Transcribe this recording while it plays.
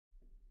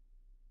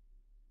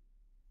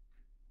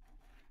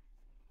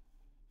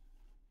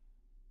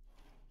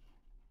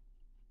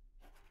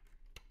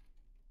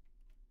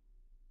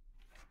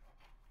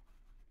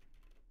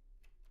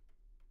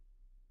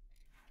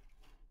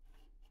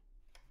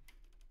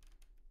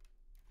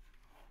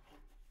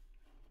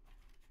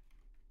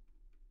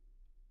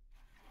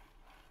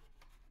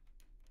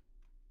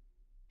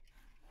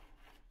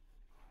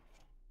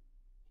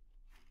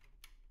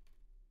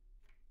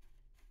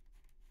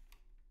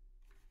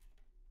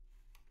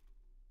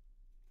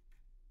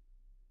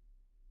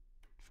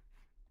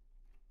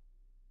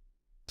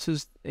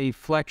This is a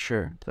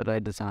flexure that I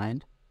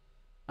designed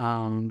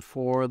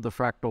for the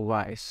Fractal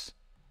Vise.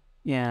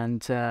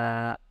 And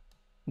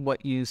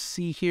what you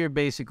see here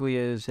basically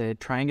is a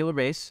triangular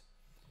base,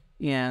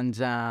 and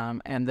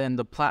then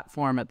the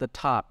platform at the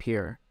top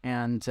here.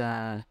 And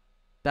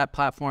that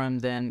platform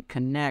then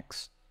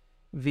connects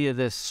via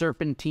this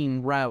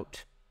serpentine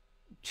route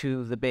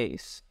to the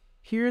base.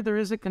 Here there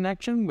is a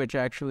connection, which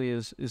actually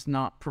is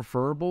not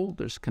preferable.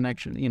 There's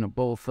connection, you know,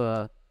 both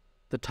the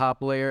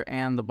top layer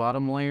and the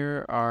bottom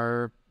layer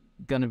are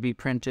going to be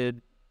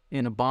printed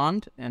in a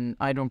bond, and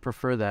I don't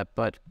prefer that,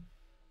 but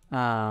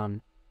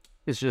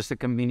it's just a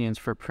convenience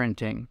for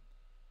printing,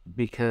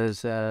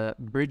 because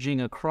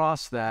bridging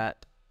across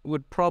that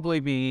would probably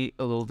be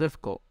a little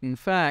difficult. In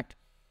fact,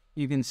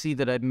 you can see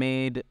that I've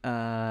made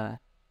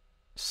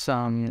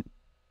some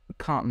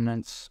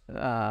continents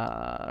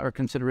or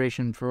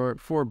consideration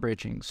for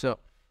bridging. So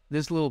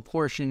this little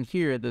portion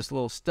here, this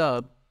little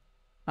stub,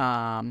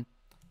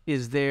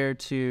 is there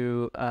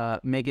to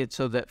make it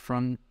so that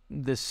from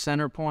this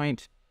center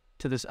point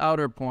to this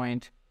outer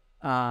point,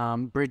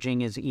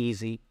 bridging is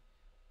easy,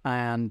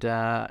 and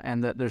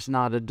that there's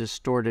not a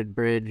distorted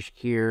bridge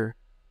here,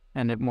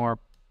 and it more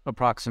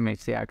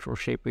approximates the actual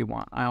shape we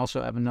want. I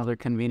also have another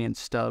convenient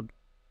stub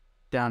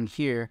down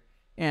here,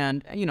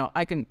 and you know,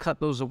 I can cut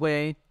those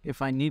away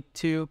if I need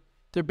to.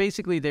 They're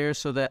basically there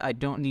so that I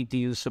don't need to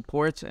use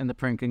supports and the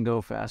print can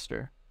go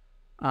faster.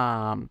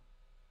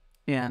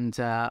 And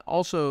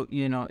also,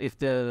 you know, if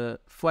the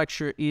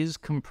flexure is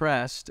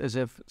compressed, as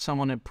if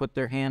someone had put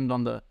their hand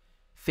on the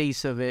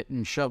face of it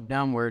and shoved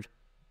downward,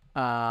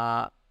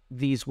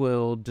 these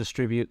will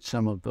distribute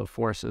some of the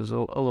forces a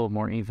little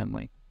more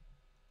evenly.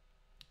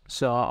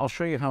 So I'll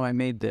show you how I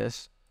made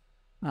this.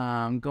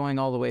 Going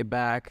all the way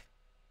back,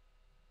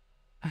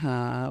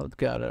 we've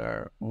got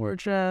our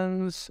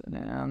origins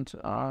and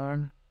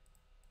our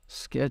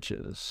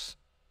sketches.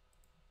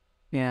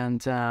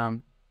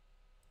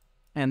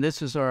 And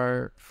this is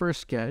our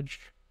first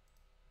sketch.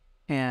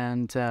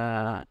 And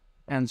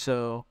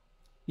so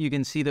you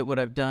can see that what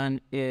I've done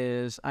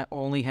is I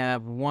only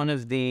have one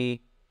of the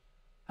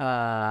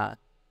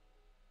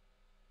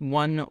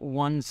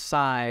one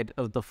side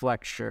of the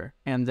flexure,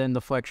 and then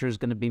the flexure is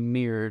going to be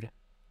mirrored.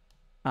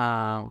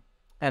 And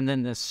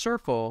then this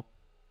circle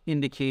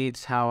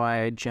indicates how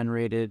I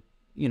generated,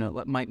 you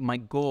know, my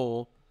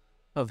goal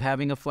of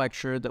having a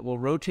flexure that will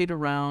rotate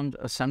around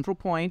a central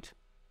point,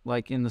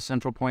 like in the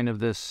central point of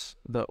this,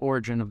 the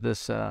origin of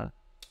this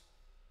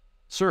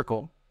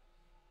circle.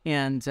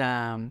 And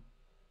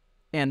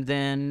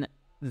then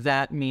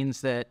that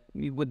means that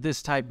with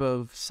this type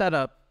of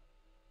setup,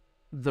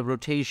 the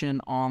rotation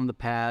on the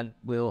pad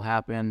will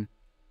happen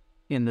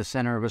in the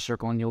center of a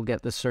circle, and you'll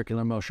get this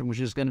circular motion,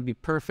 which is going to be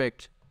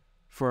perfect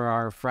for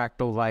our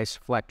Fractal Vise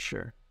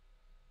flexure.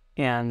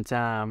 And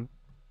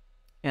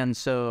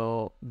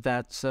so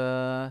that's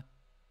how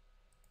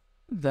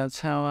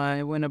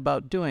I went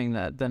about doing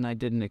that. Then I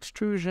did an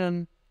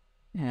extrusion,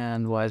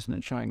 and why isn't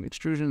it showing the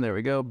extrusion? There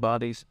we go,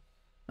 bodies.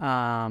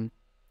 And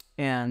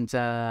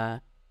yeah,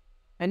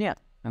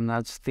 and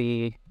that's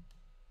the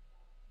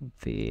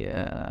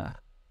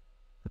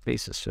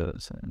basis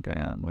shows. Okay,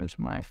 where's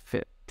my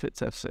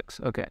fits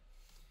F6? Okay,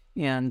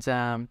 and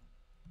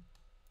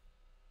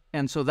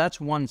so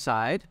that's one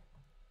side.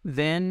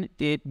 Then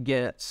it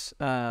gets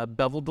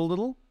beveled a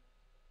little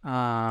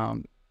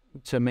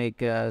to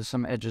make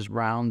some edges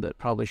round that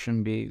probably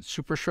shouldn't be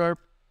super sharp.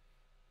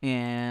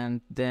 And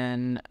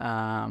then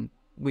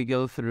we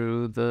go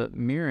through the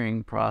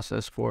mirroring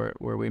process for it,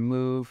 where we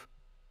move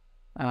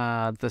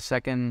the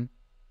second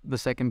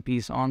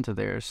piece onto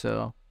there.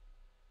 So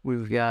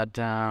we've got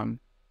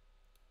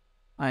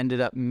I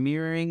ended up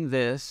mirroring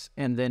this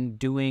and then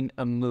doing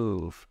a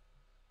move.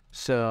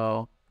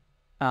 So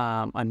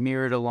I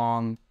mirrored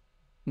along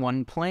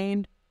one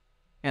plane,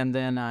 and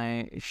then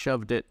I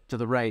shoved it to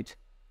the right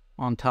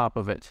on top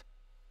of it,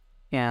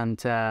 and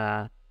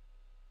then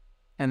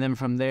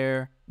from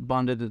there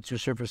bonded the two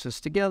surfaces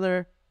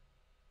together,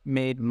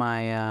 made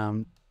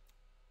it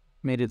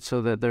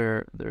so that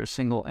they're a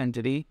single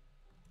entity,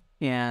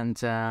 and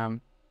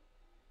then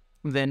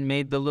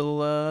made the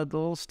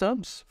little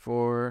stubs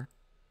for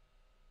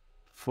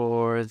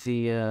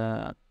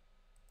it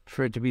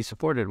to be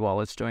supported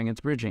while it's doing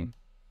its bridging.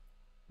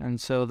 And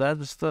so that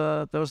was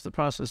the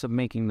process of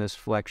making this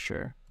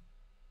flexure.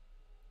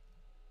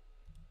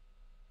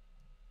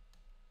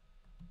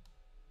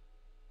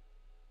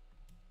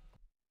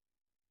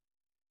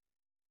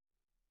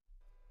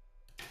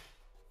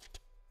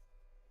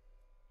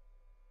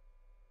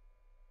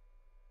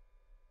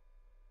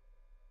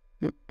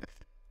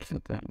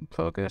 Get that in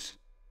focus.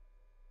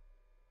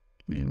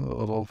 Need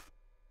little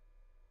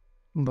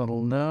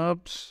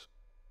nubs.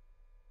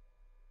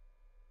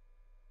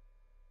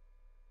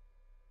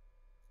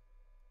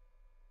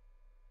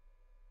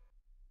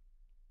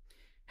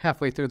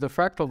 Halfway through the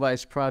Fractal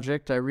Vise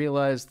project, I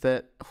realized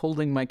that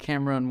holding my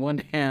camera in one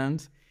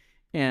hand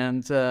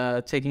and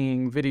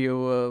taking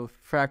video of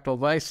Fractal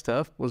Vise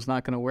stuff was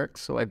not going to work,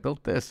 so I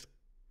built this.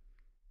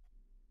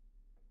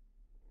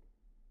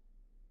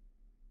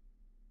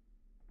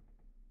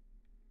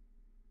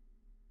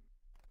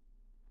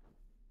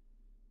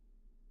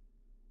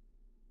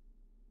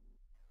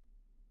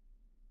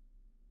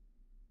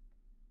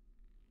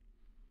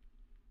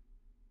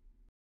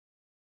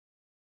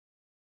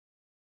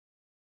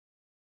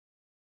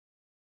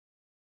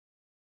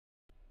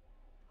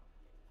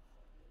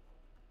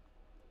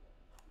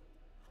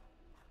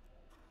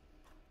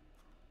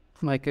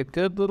 like a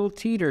good little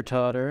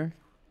teeter-totter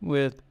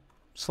with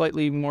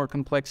slightly more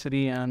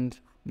complexity and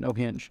no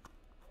hinge.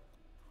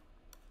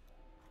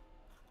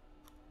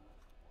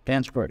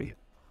 Dance party.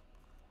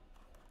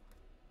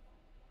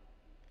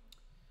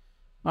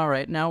 All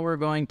right, now we're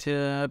going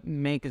to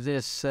make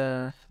this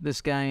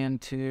this guy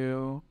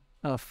into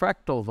a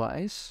fractal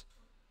vise.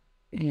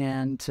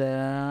 And,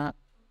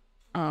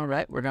 all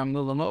right, we're going to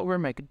move them over,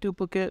 make a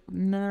duplicate.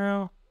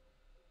 No.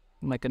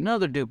 Make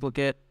another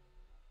duplicate.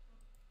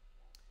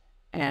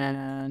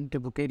 And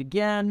duplicate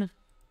again.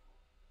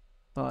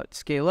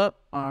 Scale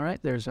up. All right,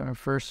 there's our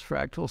first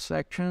fractal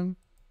section.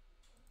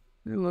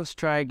 Let's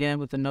try again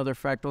with another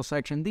fractal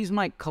section. These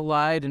might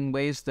collide in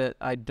ways that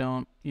I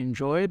don't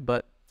enjoy,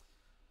 but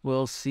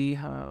we'll see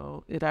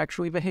how it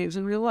actually behaves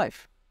in real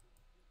life.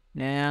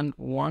 And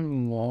one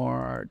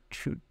more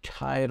to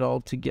tie it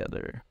all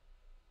together.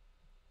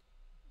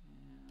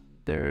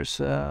 There's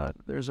our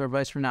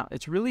vise for now.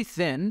 It's really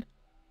thin,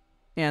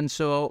 and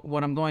so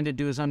what I'm going to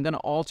do is I'm going to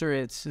alter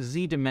its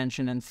Z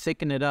dimension and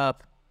thicken it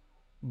up,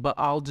 but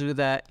I'll do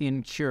that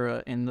in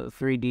Cura in the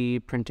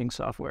 3D printing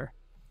software.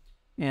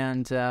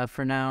 And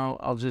for now,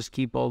 I'll just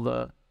keep all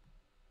the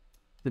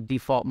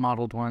default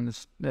modeled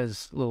ones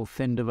as little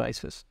thin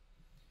devices.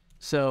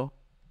 So,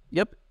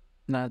 yep,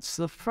 that's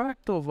the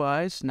Fractal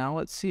Vise. Now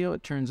let's see how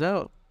it turns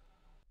out.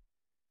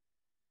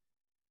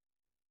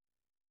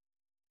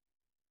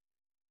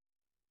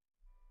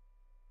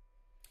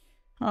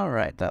 All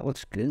right, that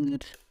looks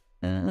good.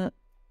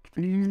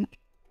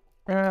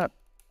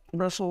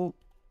 Russell.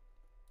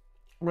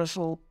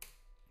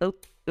 Oh.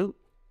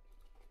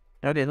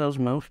 How did those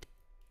move?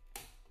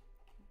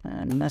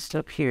 And messed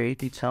up here, you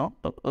can tell.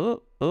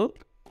 Oh.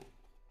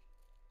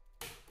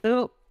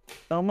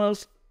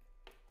 Almost.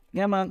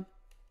 Come on.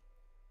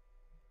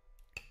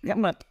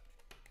 Nah.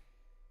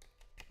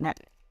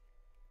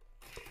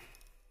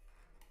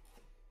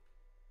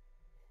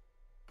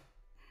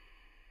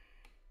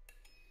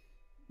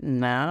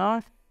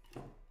 Now,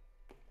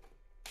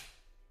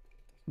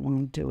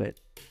 won't do it.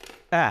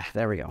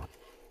 There we go.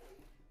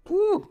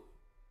 Woo!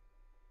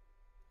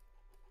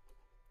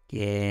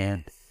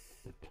 Yes.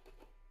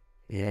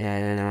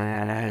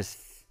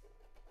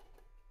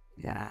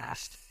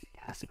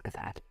 Look at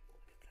that.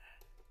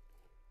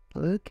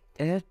 Look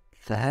at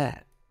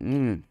that.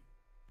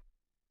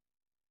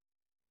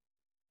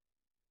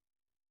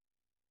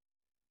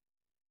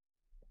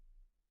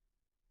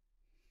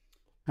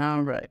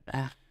 All right.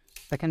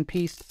 Second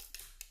piece.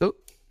 Oh,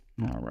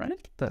 all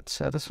right. That's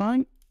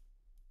satisfying.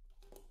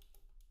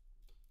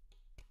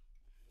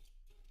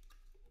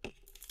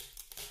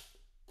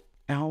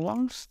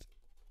 Almost.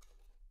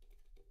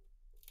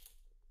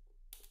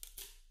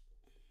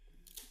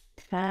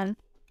 10.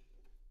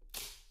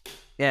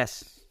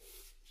 Yes.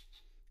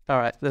 All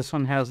right. This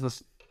one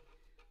has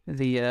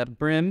the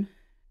brim,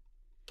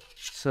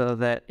 so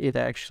that it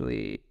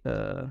actually.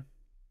 Oh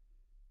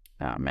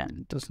man,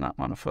 it does not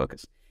want to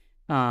focus.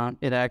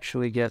 It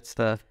actually gets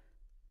the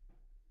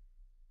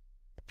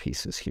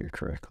pieces here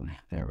correctly.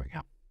 There we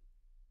go.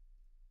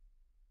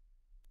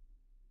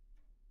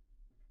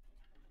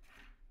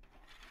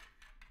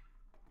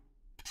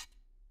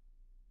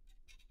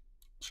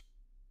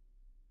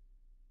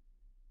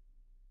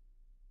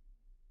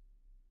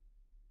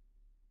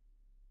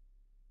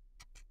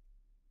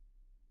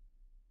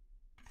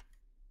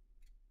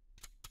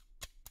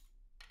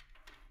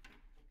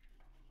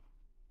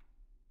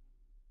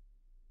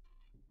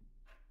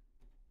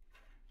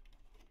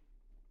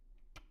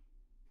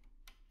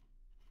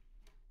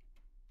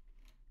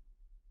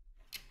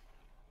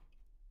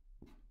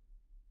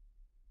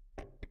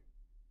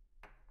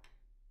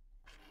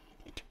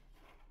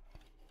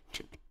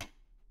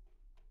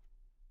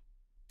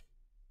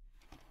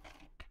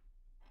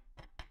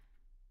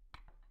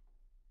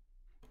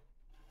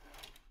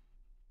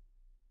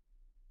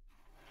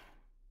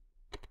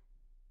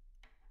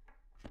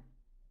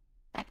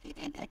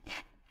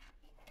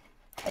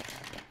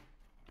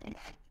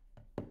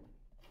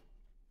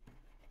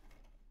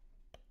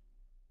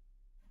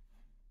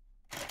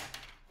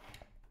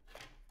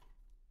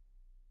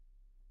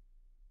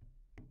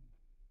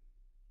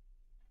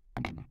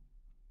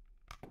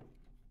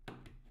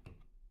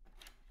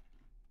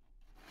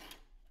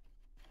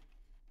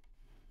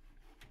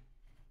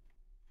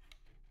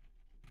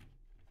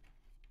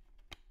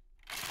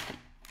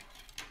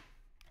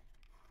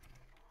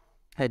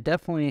 I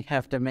definitely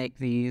have to make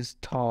these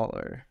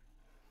taller.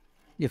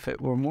 If it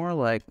were more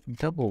like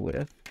double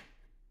width,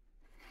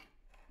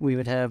 we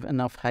would have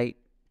enough height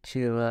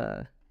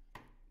to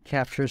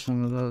capture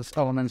some of those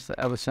elements that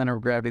have a center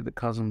of gravity that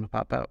cause them to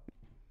pop out.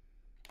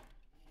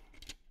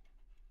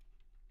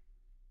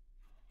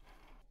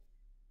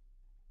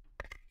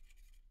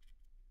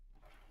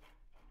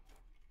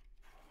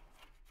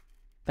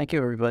 Thank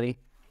you, everybody.